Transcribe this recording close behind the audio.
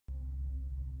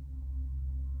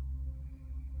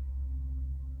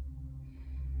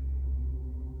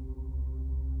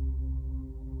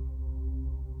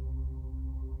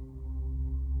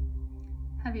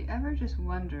Have you ever just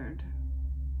wondered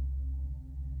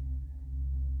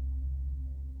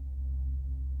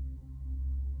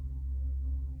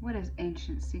what is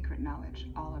ancient secret knowledge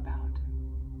all about?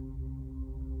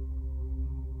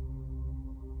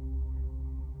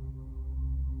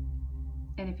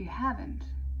 And if you haven't,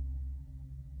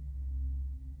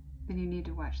 then you need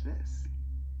to watch this.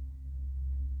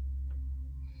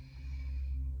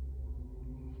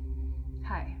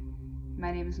 Hi,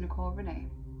 my name is Nicole Renee,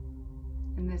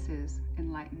 and this is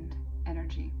Enlightened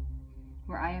Energy,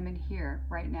 where I am in here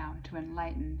right now to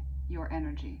enlighten your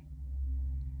energy,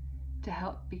 to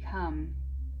help become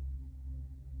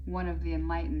one of the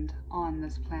enlightened on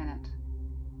this planet,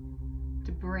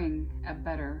 to bring a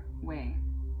better way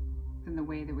than the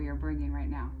way that we are bringing right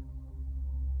now.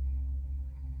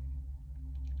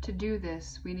 To do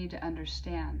this, we need to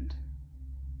understand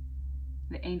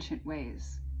the ancient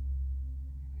ways.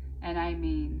 And I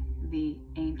mean the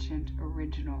ancient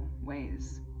original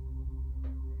ways.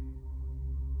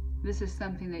 This is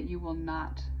something that you will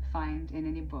not find in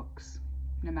any books,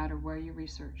 no matter where you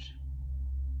research.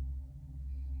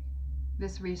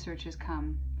 This research has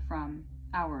come from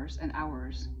hours and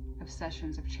hours of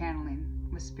sessions of channeling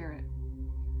with spirit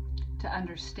to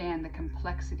understand the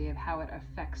complexity of how it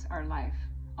affects our life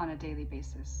on a daily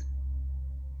basis,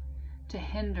 to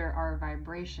hinder our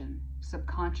vibration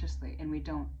subconsciously, and we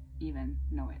don't even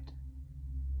know it.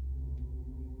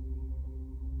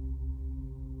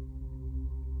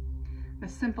 The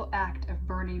simple act of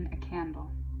burning a candle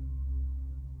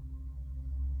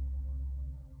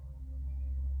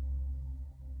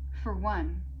for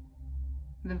one,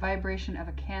 the vibration of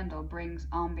a candle brings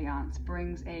ambiance,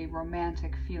 brings a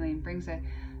romantic feeling, brings a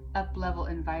up level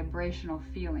in vibrational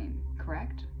feeling,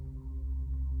 correct?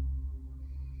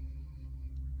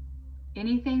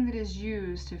 Anything that is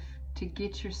used to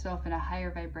get yourself in a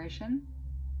higher vibration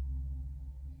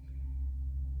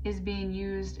is being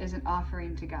used as an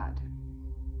offering to God.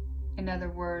 In other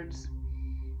words,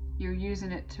 you're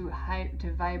using it to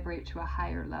vibrate to a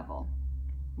higher level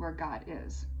where God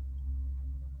is.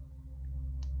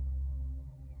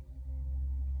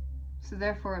 So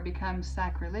therefore it becomes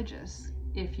sacrilegious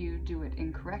if you do it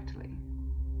incorrectly.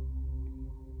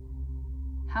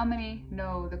 How many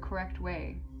know the correct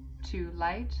way to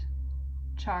light,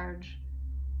 charge,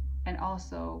 and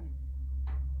also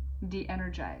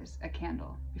de-energize a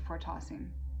candle before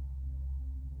tossing?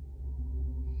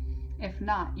 If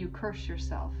not, you curse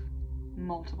yourself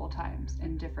multiple times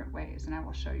in different ways, and I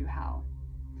will show you how.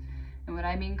 And when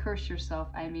I mean curse yourself,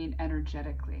 I mean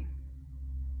energetically.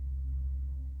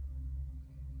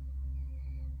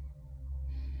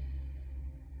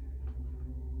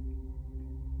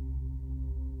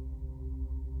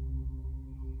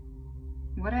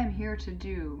 What I'm here to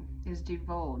do is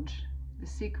divulge the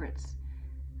secrets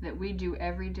that we do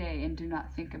every day and do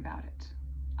not think about it.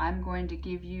 I'm going to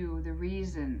give you the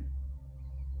reason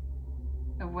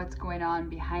of what's going on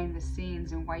behind the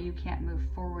scenes and why you can't move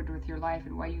forward with your life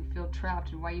and why you feel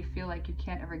trapped and why you feel like you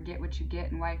can't ever get what you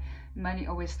get and why money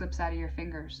always slips out of your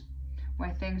fingers, why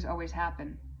things always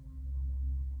happen.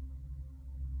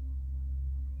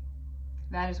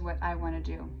 That is what I want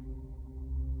to do,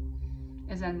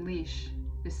 is unleash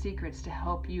the secrets to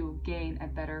help you gain a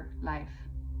better life.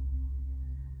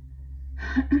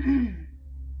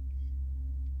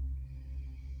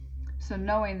 So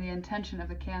knowing the intention of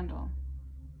the candle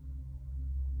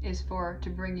is to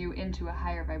bring you into a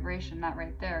higher vibration. That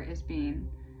right there is being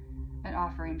an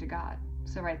offering to God.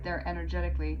 So right there,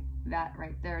 energetically, that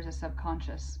right there is a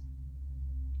subconscious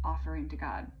offering to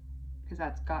God, because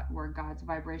that's where God's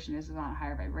vibration is on a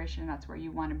higher vibration. That's where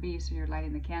you want to be, so you're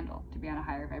lighting the candle to be on a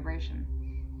higher vibration.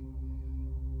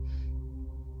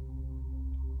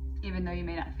 Even though you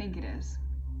may not think it is,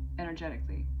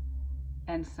 energetically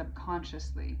and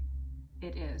subconsciously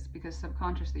it is, because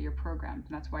subconsciously you're programmed,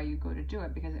 and that's why you go to do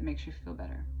it, because it makes you feel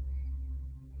better,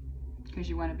 because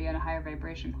you want to be at a higher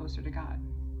vibration closer to God.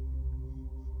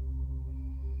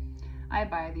 I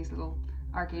buy these little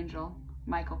Archangel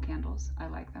Michael candles. I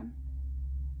like them.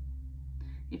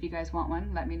 If you guys want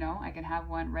one, let me know. I can have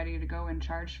one ready to go and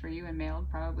charged for you and mailed,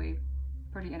 probably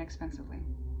pretty inexpensively.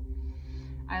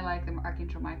 I like them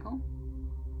Archangel Michael.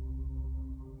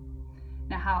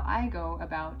 Now, how I go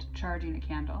about charging a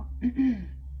candle,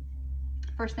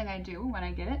 first thing I do when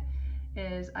I get it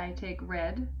is I take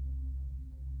red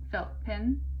felt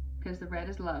pin, because the red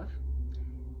is love,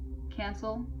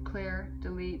 cancel, clear,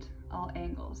 delete all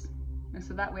angles. And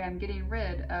so that way I'm getting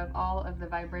rid of all of the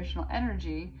vibrational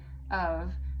energy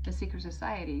of the secret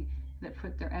society that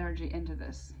put their energy into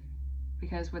this.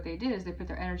 Because what they did is they put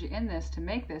their energy in this to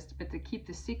make this, but to keep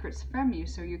the secrets from you,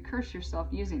 so you curse yourself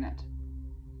using it.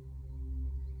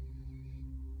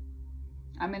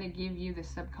 I'm going to give you the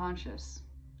subconscious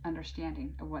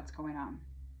understanding of what's going on.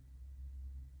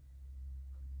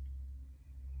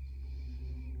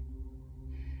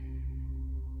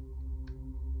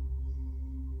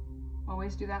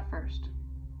 Always do that first.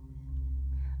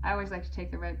 I always like to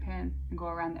take the red pen and go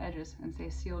around the edges and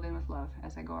say sealed in with love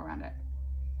as I go around it.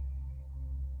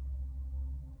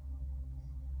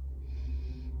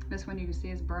 This one you can see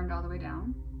is burned all the way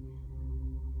down.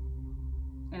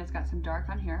 And it's got some dark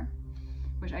on here,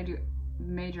 which I do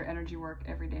major energy work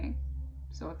every day.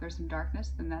 So if there's some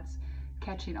darkness, then that's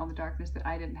catching all the darkness that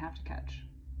I didn't have to catch.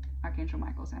 Archangel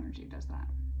Michael's energy does that.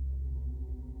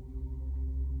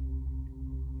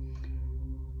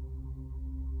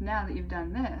 Now that you've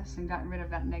done this and gotten rid of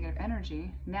that negative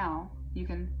energy, now you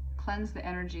can cleanse the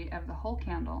energy of the whole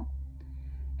candle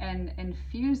and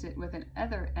infuse it with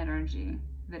another energy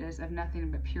that is of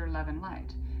nothing but pure love and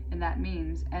light. And that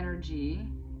means energy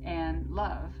and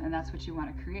love, and that's what you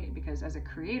want to create, because as a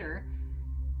creator,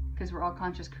 because we're all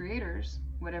conscious creators,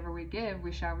 whatever we give,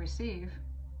 we shall receive,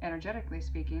 energetically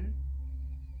speaking.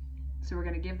 So we're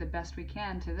going to give the best we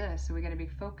can to this, so we're going to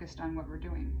be focused on what we're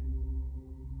doing.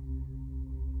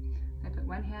 I put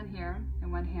one hand here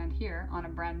and one hand here on a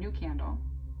brand new candle.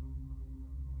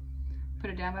 Put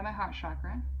it down by my heart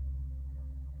chakra,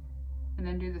 and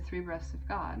then do the 3 breaths of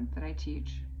God that I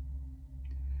teach.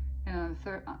 And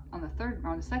on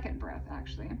the second breath,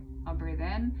 actually, I'll breathe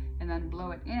in and then blow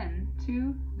it in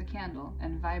to the candle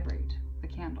and vibrate the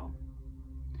candle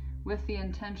with the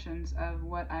intentions of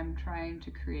what I'm trying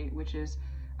to create, which is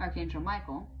Archangel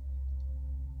Michael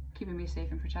keeping me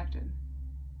safe and protected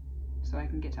so I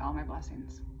can get to all my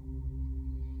blessings.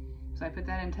 So I put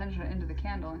that intention into the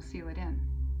candle and seal it in.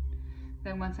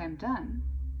 Then once I'm done,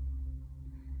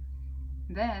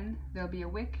 then there'll be a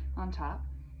wick on top.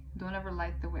 Don't ever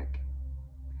light the wick,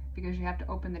 because you have to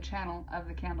open the channel of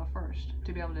the candle first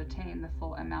to be able to attain the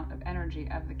full amount of energy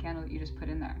of the candle that you just put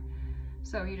in there.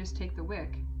 So you just take the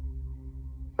wick,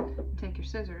 take your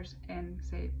scissors and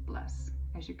say bless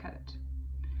as you cut it.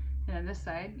 And on this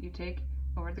side you take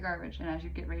over the garbage, and as you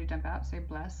get ready to dump out, say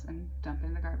bless and dump it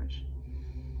in the garbage.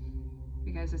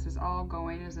 Because this is all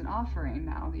going as an offering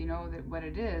now that you know that what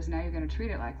it is, now you're going to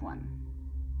treat it like one.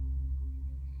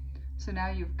 So now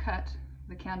you've cut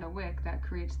the candle wick that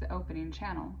creates the opening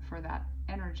channel for that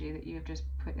energy that you've just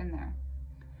put in there.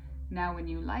 Now when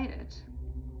you light it,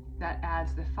 that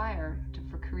adds the fire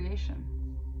for creation.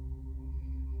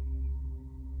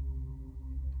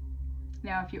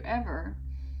 Now if you ever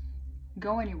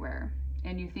go anywhere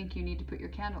and you think you need to put your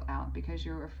candle out because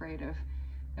you're afraid of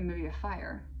maybe a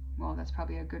fire, well, that's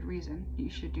probably a good reason you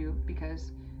should do,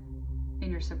 because in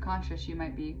your subconscious you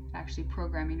might be actually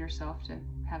programming yourself to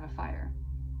have a fire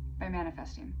by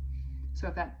manifesting. So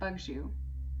if that bugs you,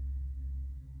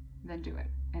 then do it.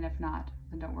 And if not,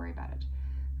 then don't worry about it.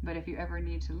 But if you ever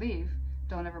need to leave,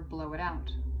 don't ever blow it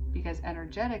out, because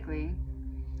energetically,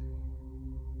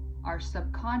 our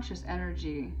subconscious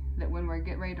energy, that when we're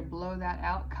getting ready to blow that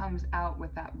out, comes out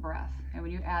with that breath. And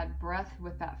when you add breath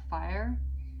with that fire,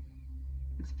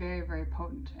 it's very, very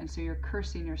potent. And so you're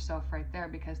cursing yourself right there,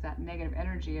 because that negative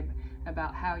energy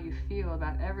about how you feel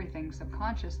about everything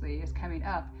subconsciously is coming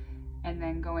up and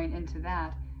then going into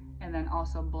that and then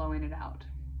also blowing it out,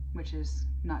 which is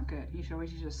not good. You should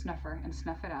always use a snuffer and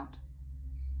snuff it out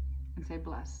and say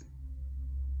bless.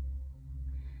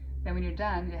 Then when you're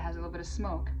done, it has a little bit of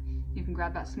smoke. You can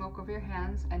grab that smoke over your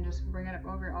hands and just bring it up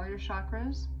over all your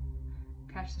chakras.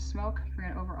 Catch the smoke,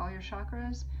 bring it over all your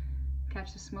chakras,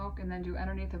 catch the smoke, and then do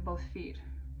underneath of both feet.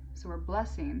 So we're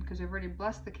blessing, because we've already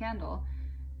blessed the candle.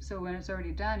 So when it's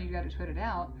already done, you got to put it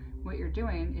out. What you're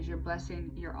doing is you're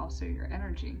blessing also your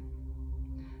energy.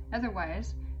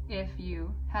 Otherwise, if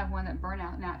you have one that burn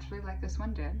out naturally like this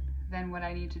one did, then what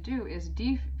I need to do is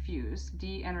defuse,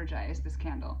 de-energize this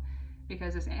candle,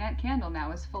 because this candle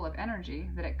now is full of energy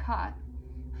that it caught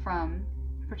from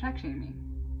protecting me.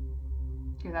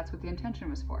 Okay, that's what the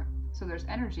intention was for. So there's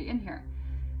energy in here.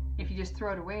 If you just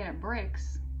throw it away and it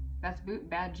breaks, that's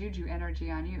bad juju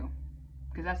energy on you,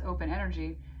 because that's open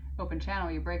energy, open channel.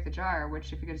 You break the jar,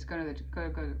 which if you're just going to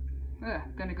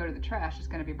go to the trash, it's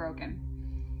going to be broken.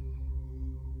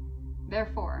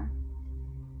 Therefore,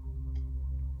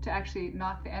 to actually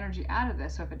knock the energy out of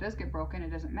this, so if it does get broken, it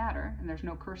doesn't matter, and there's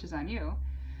no curses on you.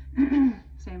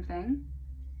 Same thing.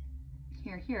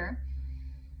 Here.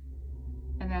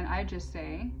 And then I just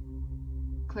say,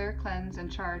 clear, cleanse,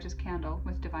 and charge this candle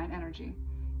with divine energy,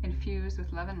 infused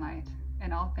with love and light,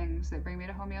 and all things that bring me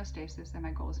to homeostasis and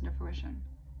my goals into fruition.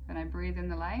 Then I breathe in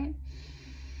the light.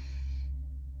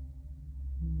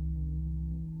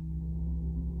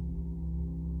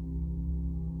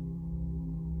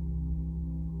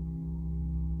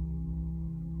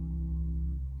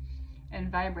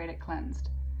 and vibrate it cleansed.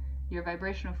 Your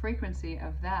vibrational frequency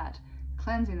of that,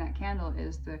 cleansing that candle,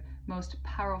 is the most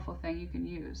powerful thing you can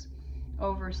use.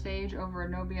 Over sage, over a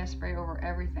no BS spray, over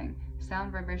everything.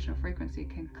 Sound vibrational frequency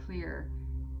can clear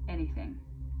anything.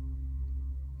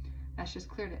 That's just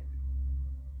cleared it.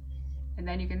 And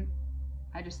then you can,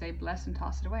 I just say, bless and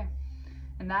toss it away.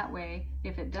 And that way,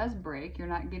 if it does break, you're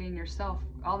not getting yourself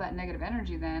all that negative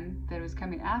energy then that was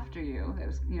coming after you, that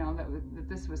was, that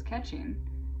this was catching,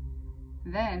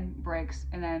 then breaks,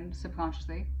 and then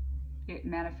subconsciously it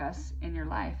manifests in your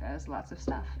life as lots of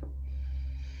stuff.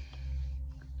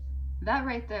 That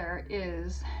right there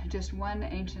is just one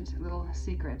ancient little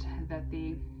secret that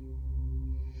the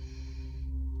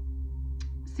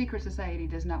secret society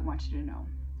does not want you to know.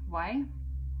 Why?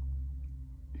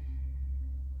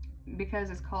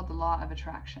 Because it's called the law of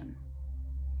attraction.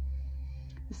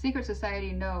 The secret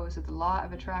society knows that the law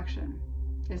of attraction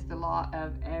is the law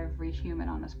of every human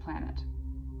on this planet.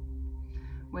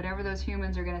 Whatever those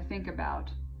humans are going to think about,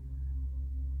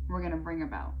 we're going to bring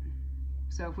about.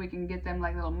 So if we can get them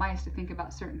like little mice to think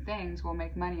about certain things, we'll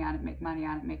make money on it, make money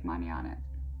on it, make money on it.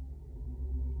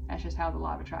 That's just how the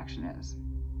law of attraction is.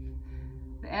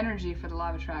 The energy for the law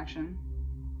of attraction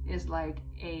is like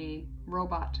a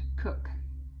robot cook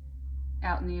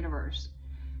out in the universe.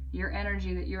 Your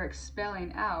energy that you're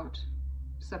expelling out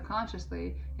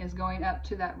subconsciously is going up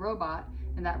to that robot,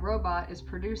 and that robot is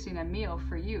producing a meal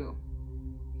for you.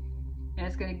 And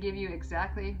it's going to give you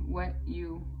exactly what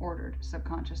you ordered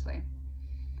subconsciously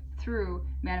through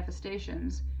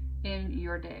manifestations in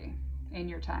your day, in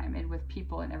your time, and with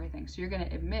people and everything. So you're going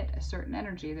to emit a certain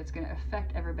energy that's going to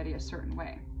affect everybody a certain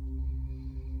way.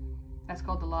 That's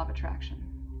called the law of attraction.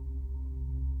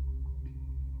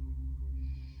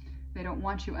 They don't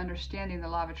want you understanding the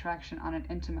law of attraction on an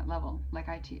intimate level, like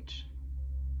I teach.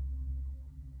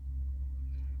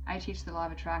 I teach the law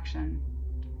of attraction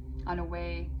on a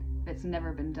way that's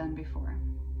never been done before.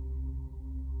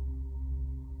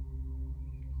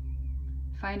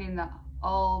 Finding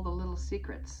all the little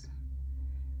secrets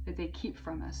that they keep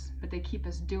from us, but they keep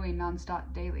us doing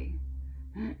nonstop daily.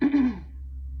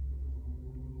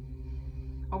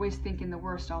 Always thinking the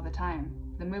worst all the time.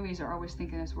 The movies are always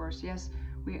thinking it's worse. Yes,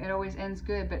 it always ends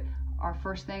good, but our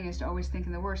first thing is to always think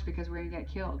in the worst because we're going to get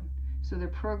killed. So they're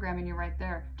programming you right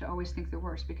there to always think the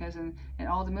worst, because in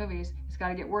all the movies, it's got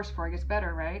to get worse before it gets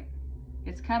better, right?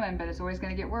 It's coming, but it's always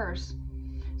going to get worse.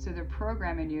 So they're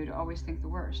programming you to always think the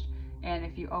worst. And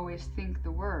if you always think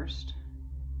the worst,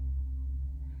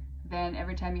 then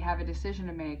every time you have a decision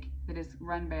to make that is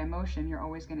run by emotion, you're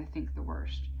always going to think the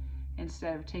worst.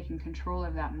 Instead of taking control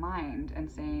of that mind and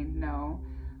saying, no,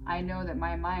 I know that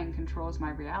my mind controls my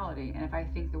reality, and if I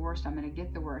think the worst, I'm going to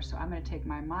get the worst. So I'm going to take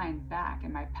my mind back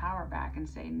and my power back and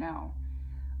say, no,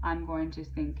 I'm going to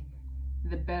think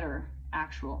the better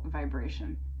actual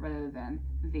vibration rather than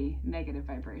the negative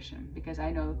vibration, because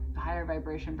I know the higher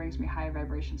vibration brings me higher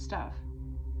vibration stuff,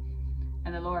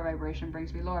 and the lower vibration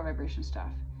brings me lower vibration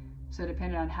stuff. So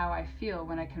depending on how I feel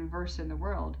when I converse in the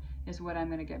world is what I'm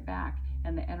going to get back,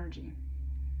 and the energy.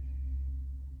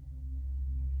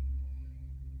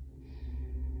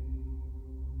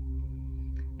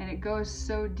 And it goes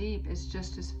so deep, it's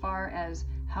just as far as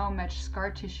how much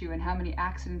scar tissue and how many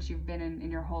accidents you've been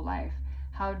in your whole life.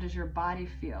 How does your body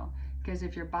feel? Because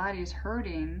if your body is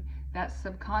hurting, that's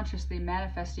subconsciously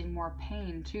manifesting more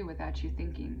pain too without you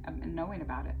thinking and knowing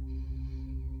about it.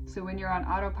 So when you're on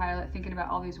autopilot thinking about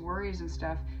all these worries and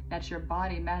stuff, that's your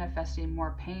body manifesting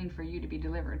more pain for you to be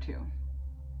delivered to.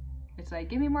 It's like,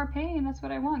 give me more pain, that's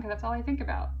what I want, because that's all I think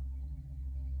about.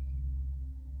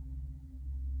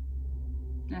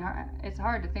 It's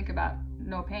hard to think about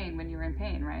no pain when you're in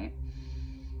pain, right?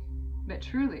 But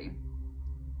truly,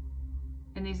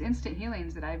 in these instant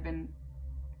healings that I've been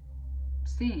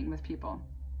seeing with people,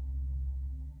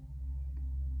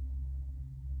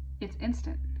 it's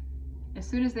instant. As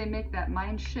soon as they make that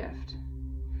mind shift,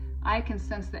 I can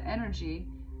sense the energy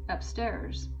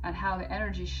upstairs and how the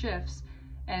energy shifts,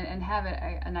 and have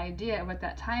an idea of what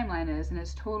that timeline is, and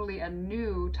it's totally a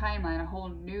new timeline, a whole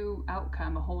new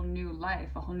outcome, a whole new life,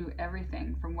 a whole new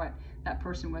everything from what that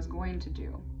person was going to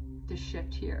do to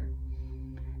shift here.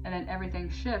 And then everything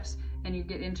shifts and you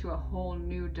get into a whole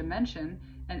new dimension,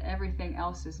 and everything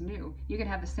else is new. You can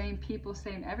have the same people,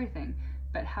 same everything,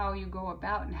 but how you go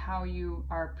about and how you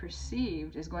are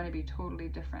perceived is going to be totally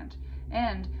different.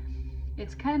 And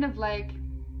it's kind of like,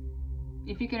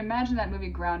 if you can imagine that movie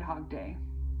Groundhog Day,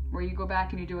 where you go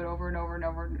back and you do it over and over and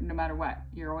over, no matter what.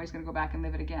 You're always going to go back and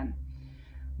live it again.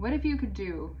 What if you could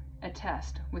do a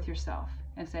test with yourself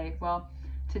and say, well,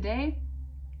 today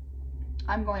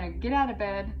I'm going to get out of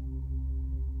bed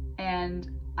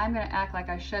and I'm going to act like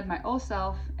I shed my old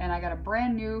self and I got a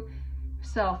brand new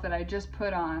self that I just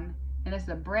put on, and it's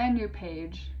a brand new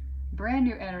page, brand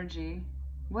new energy.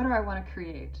 What do I want to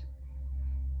create?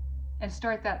 And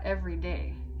start that every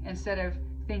day instead of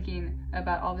thinking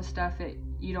about all the stuff that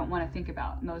you don't want to think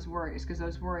about and those worries, because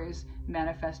those worries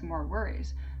manifest more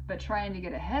worries. But trying to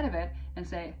get ahead of it and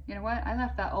say, you know what, I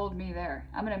left that old me there.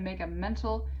 I'm going to make a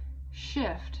mental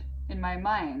shift in my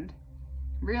mind,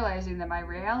 realizing that my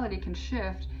reality can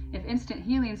shift. If instant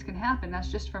healings can happen,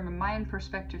 that's just from a mind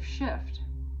perspective shift.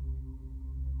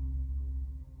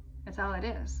 That's all it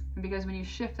is. And because when you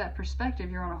shift that perspective,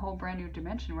 you're on a whole brand new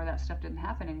dimension where that stuff didn't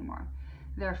happen anymore.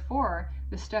 Therefore,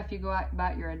 the stuff you go out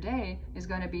about your day is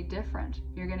going to be different.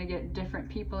 You're going to get different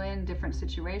people in different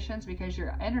situations because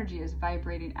your energy is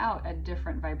vibrating out a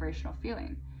different vibrational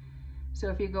feeling. So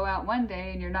if you go out one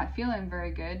day and you're not feeling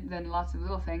very good, then lots of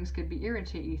little things could be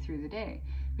irritate you through the day,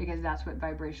 because that's what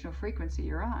vibrational frequency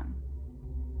you're on.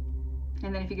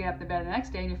 And then if you get up to bed the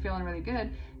next day and you're feeling really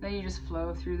good, then you just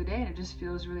flow through the day and it just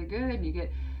feels really good, and you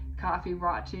get coffee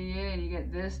brought to you and you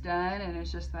get this done, and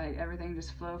it's just like everything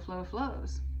just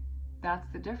flows. That's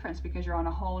the difference, because you're on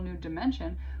a whole new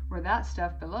dimension where that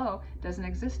stuff below doesn't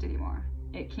exist anymore.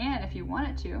 It can if you want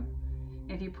it to,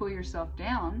 if you pull yourself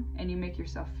down and you make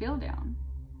yourself feel down.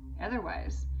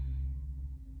 Otherwise,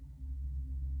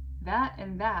 that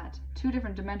and that, two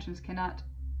different dimensions cannot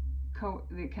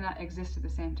exist at the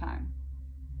same time.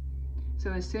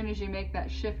 So as soon as you make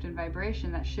that shift in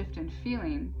vibration, that shift in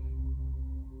feeling,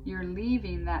 you're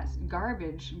leaving that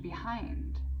garbage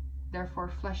behind,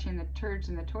 therefore flushing the turds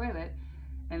in the toilet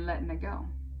and letting it go.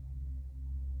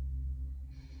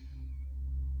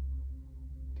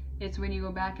 It's when you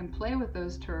go back and play with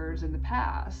those turds in the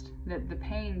past that the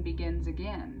pain begins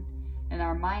again. And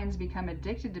our minds become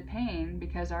addicted to pain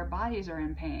because our bodies are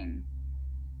in pain.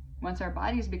 Once our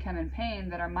bodies become in pain,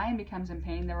 that our mind becomes in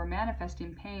pain, then we're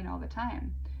manifesting pain all the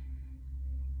time.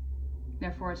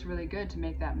 Therefore, it's really good to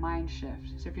make that mind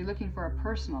shift. So if you're looking for a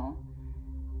personal,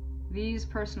 these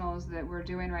personals that we're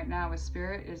doing right now with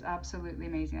Spirit is absolutely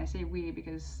amazing. I say we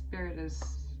because Spirit is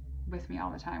with me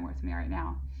all the time, with me right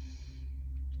now.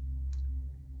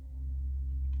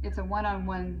 It's a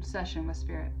one-on-one session with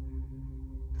Spirit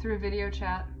through video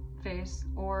chat, face,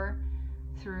 or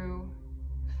through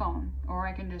phone, or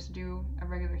I can just do a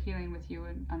regular healing with you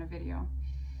on a video.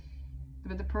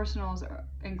 But the personals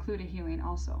include a healing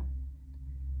also.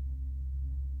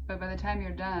 But by the time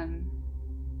you're done,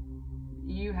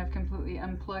 you have completely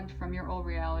unplugged from your old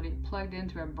reality, plugged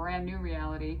into a brand new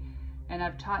reality, and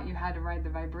I've taught you how to ride the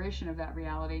vibration of that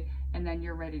reality, and then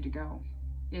you're ready to go.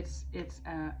 It's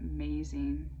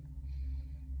amazing.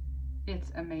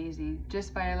 It's amazing.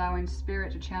 Just by allowing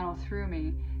Spirit to channel through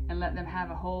me and let them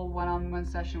have a whole one-on-one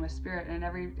session with Spirit, and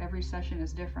every session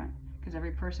is different because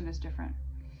every person is different.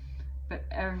 But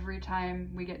every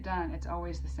time we get done, it's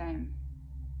always the same.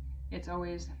 It's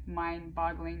always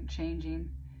mind-boggling, changing,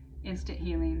 instant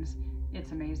healings.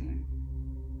 It's amazing.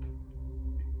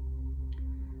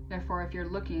 Therefore, if you're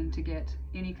looking to get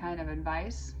any kind of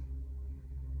advice,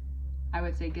 I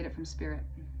would say get it from Spirit.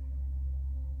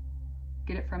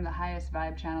 Get it from the highest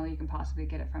vibe channel you can possibly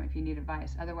get it from if you need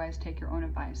advice. Otherwise, take your own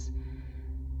advice.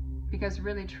 Because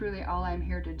really, truly, all I'm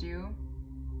here to do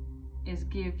is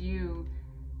give you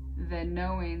the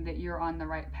knowing that you're on the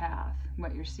right path,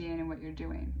 what you're seeing and what you're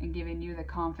doing, and giving you the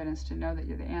confidence to know that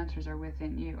the answers are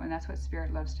within you. And that's what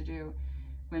Spirit loves to do.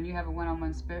 When you have a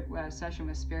one-on-one session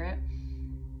with Spirit,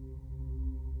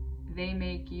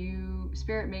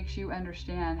 Spirit makes you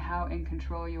understand how in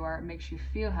control you are. It makes you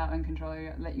feel how in control you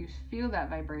are. Let you feel that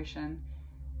vibration.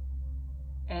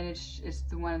 And it's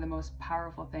one of the most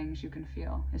powerful things you can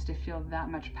feel, is to feel that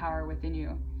much power within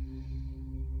you.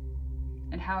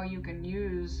 And how you can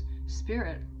use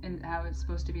Spirit and how it's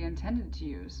supposed to be intended to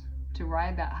use, to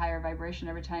ride that higher vibration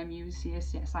every time you see a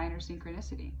sign or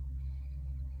synchronicity.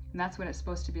 And that's what it's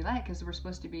supposed to be like, because we're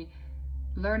supposed to be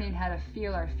learning how to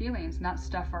feel our feelings, not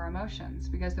stuff our emotions.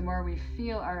 Because the more we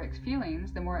feel our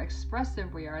feelings, the more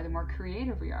expressive we are, the more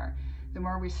creative we are. The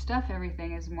more we stuff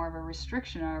everything is more of a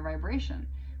restriction on our vibration,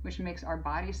 which makes our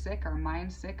body sick, our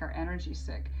mind sick, our energy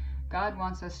sick. God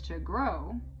wants us to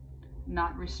grow,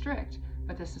 not restrict,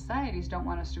 but the societies don't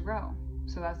want us to grow.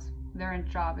 So that's their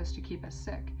job, is to keep us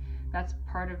sick. That's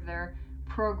part of their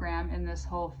program in this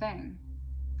whole thing,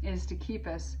 is to keep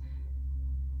us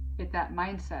at that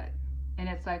mindset. And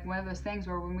it's like one of those things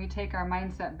where when we take our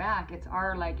mindset back, it's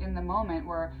our, like, in the moment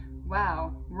where,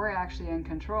 wow, we're actually in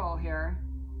control here.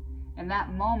 And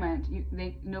that moment,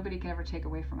 nobody can ever take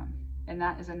away from them. And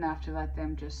that is enough to let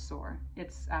them just soar.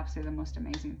 It's absolutely the most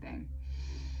amazing thing.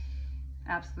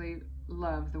 absolutely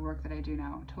love the work that I do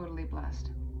now. Totally blessed.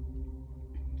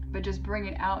 But just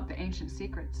bringing out the ancient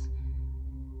secrets.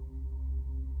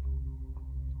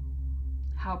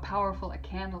 How powerful a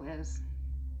candle is.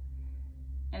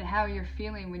 And how you're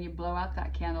feeling when you blow out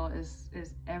that candle is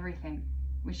everything,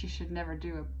 which you should never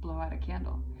do, blow out a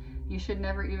candle. You should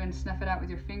never even snuff it out with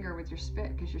your finger, with your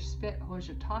spit, because your spit holds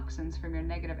your toxins from your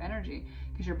negative energy,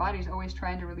 because your body's always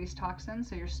trying to release toxins,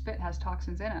 so your spit has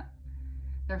toxins in it.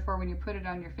 Therefore, when you put it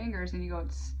on your fingers and you go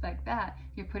like that,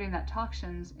 you're putting that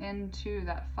toxins into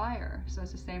that fire. So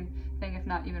it's the same thing, if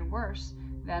not even worse,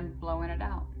 than blowing it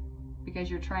out, because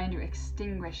you're trying to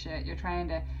extinguish it, you're trying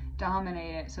to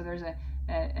dominate it. So there's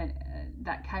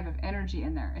that type of energy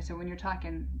in there. And so when you're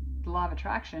talking the law of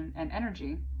attraction and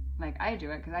energy, like I do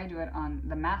it, because I do it on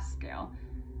the mass scale,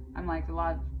 I'm like the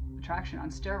law of attraction on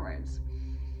steroids.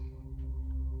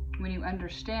 When you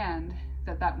understand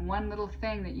that that one little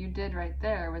thing that you did right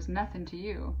there was nothing to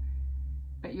you,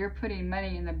 but you're putting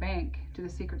money in the bank to the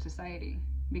secret society,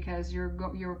 because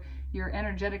you're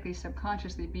energetically,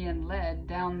 subconsciously being led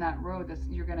down that road that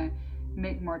you're going to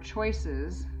make more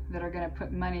choices that are going to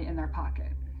put money in their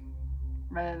pocket,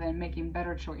 rather than making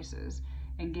better choices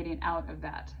and getting out of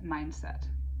that mindset.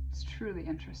 It's truly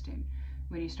interesting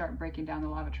when you start breaking down the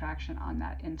law of attraction on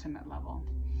that intimate level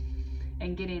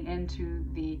and getting into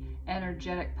the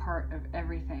energetic part of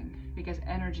everything, because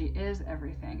energy is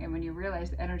everything. And when you realize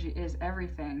that energy is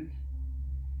everything,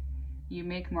 you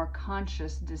make more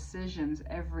conscious decisions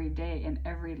every day in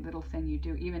every little thing you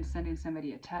do, even sending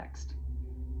somebody a text,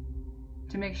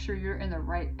 to make sure you're in the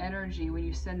right energy when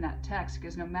you send that text,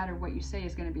 because no matter what you say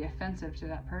is going to be offensive to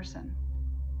that person.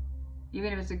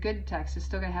 Even if it's a good text, it's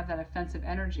still going to have that offensive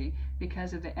energy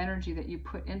because of the energy that you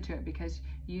put into it, because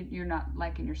you're not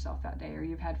liking yourself that day, or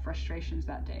you've had frustrations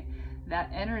that day.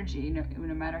 That energy, no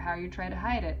matter how you try to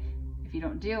hide it, if you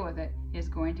don't deal with it, is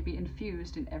going to be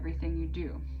infused in everything you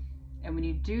do. And when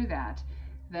you do that,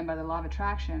 then by the law of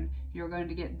attraction, you're going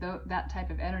to get that type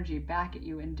of energy back at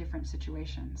you in different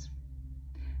situations.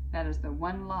 That is the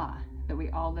one law that we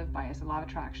all live by, is the law of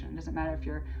attraction. It doesn't matter if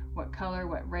you're what color,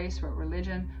 what race, what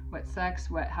religion, what sex,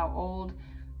 how old,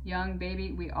 young,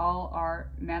 baby, we all are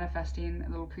manifesting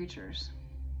little creatures.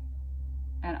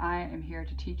 And I am here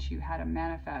to teach you how to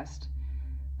manifest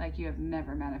like you have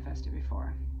never manifested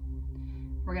before.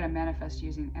 We're going to manifest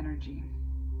using energy.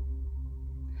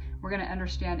 We're going to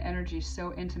understand energy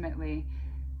so intimately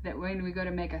that when we go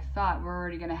to make a thought, we're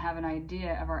already going to have an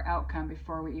idea of our outcome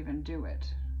before we even do it.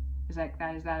 Is that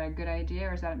a good idea,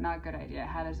 or is that not a good idea?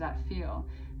 How does that feel?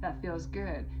 That feels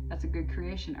good. That's a good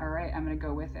creation. All right, I'm going to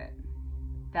go with it.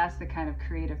 That's the kind of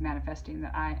creative manifesting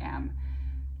that I am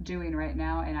doing right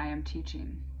now, and I am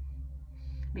teaching.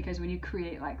 Because when you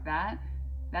create like that,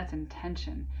 that's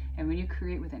intention. And when you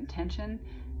create with intention,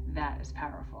 that is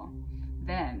powerful.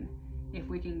 Then, if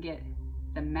we can get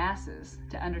the masses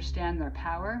to understand their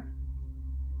power,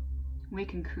 we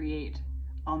can create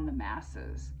on the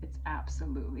masses. It's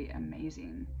absolutely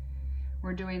amazing.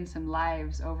 We're doing some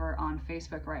lives over on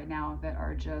Facebook right now that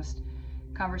are just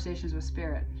conversations with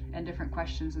spirit and different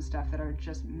questions and stuff that are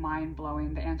just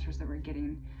mind-blowing, the answers that we're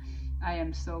getting. I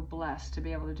am so blessed to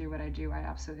be able to do what I do. I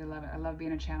absolutely love it. I love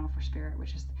being a channel for spirit,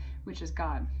 which is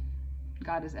God.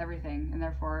 God is everything, and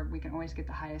therefore we can always get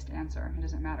the highest answer. It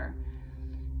doesn't matter.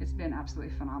 It's been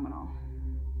absolutely phenomenal.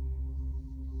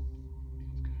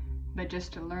 But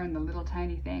just to learn the little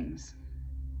tiny things.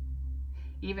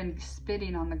 Even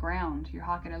spitting on the ground. You're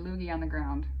hawking a loogie on the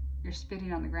ground. You're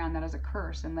spitting on the ground. That is a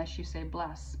curse unless you say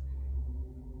bless.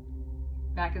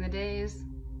 Back in the days,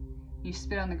 you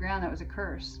spit on the ground, that was a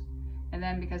curse. And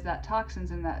then because that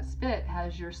toxins in that spit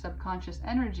has your subconscious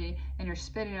energy, and you're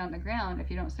spitting on the ground,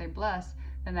 if you don't say bless,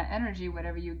 then that energy,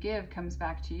 whatever you give, comes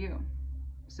back to you.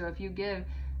 So if you give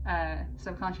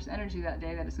subconscious energy that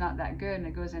day that it's not that good, and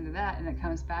it goes into that, and it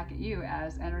comes back at you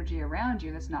as energy around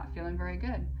you that's not feeling very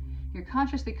good. You're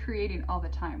consciously creating all the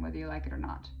time, whether you like it or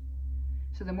not.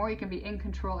 So the more you can be in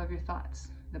control of your thoughts,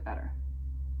 the better.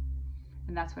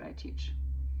 And that's what I teach.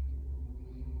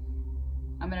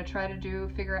 I'm going to try to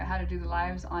figure out how to do the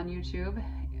lives on YouTube,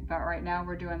 but right now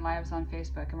we're doing lives on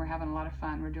Facebook, and we're having a lot of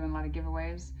fun. We're doing a lot of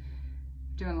giveaways,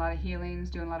 doing a lot of healings,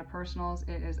 doing a lot of personals.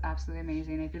 It is absolutely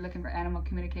amazing. If you're looking for animal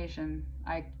communication,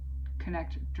 I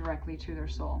connect directly to their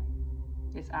soul.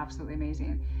 It's absolutely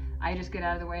amazing. I just get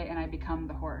out of the way and I become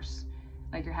the horse.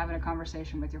 Like you're having a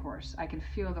conversation with your horse. I can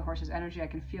feel the horse's energy. I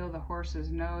can feel the horse's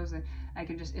nose, and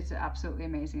it's absolutely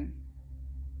amazing.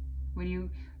 When you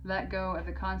let go of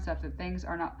the concept that things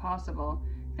are not possible,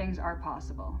 things are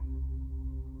possible.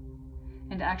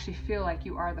 And to actually feel like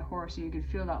you are the horse, and you can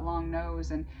feel that long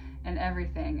nose, and and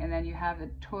everything, and then you have a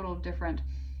total different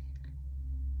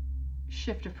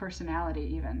shift of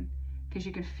personality even, because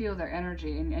you can feel their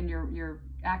energy, and you're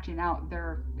acting out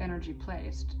their energy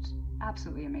plays. It's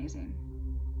absolutely amazing.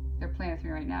 They're playing with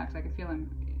me right now because I can feel them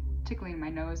tickling my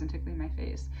nose and tickling my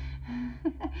face,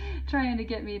 trying to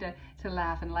get me to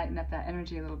laugh and lighten up that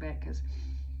energy a little bit, because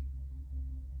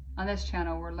on this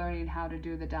channel we're learning how to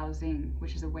do the Dao Xing,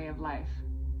 which is a way of life.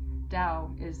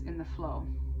 Dao is in the flow,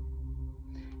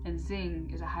 and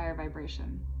Xing is a higher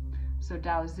vibration. So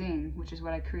Dao Xing, which is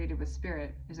what I created with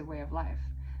Spirit, is a way of life,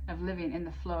 of living in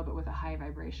the flow but with a high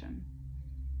vibration.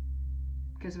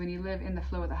 Because when you live in the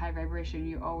flow with a high vibration,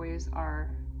 you always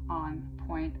are on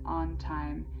point, on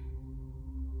time,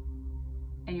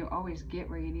 and you always get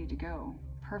where you need to go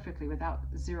perfectly without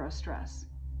zero stress.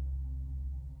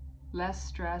 Less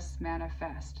stress,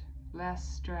 manifest. Less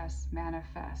stress,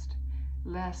 manifest.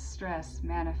 Less stress,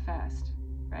 manifest.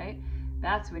 Right?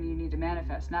 That's when you need to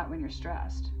manifest, not when you're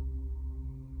stressed.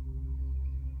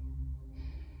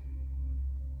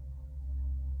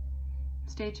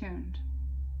 Stay tuned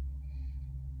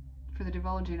for the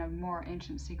divulging of more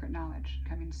ancient secret knowledge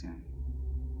coming soon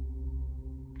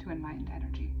to Enlightened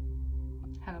Energy.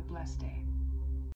 Have a blessed day.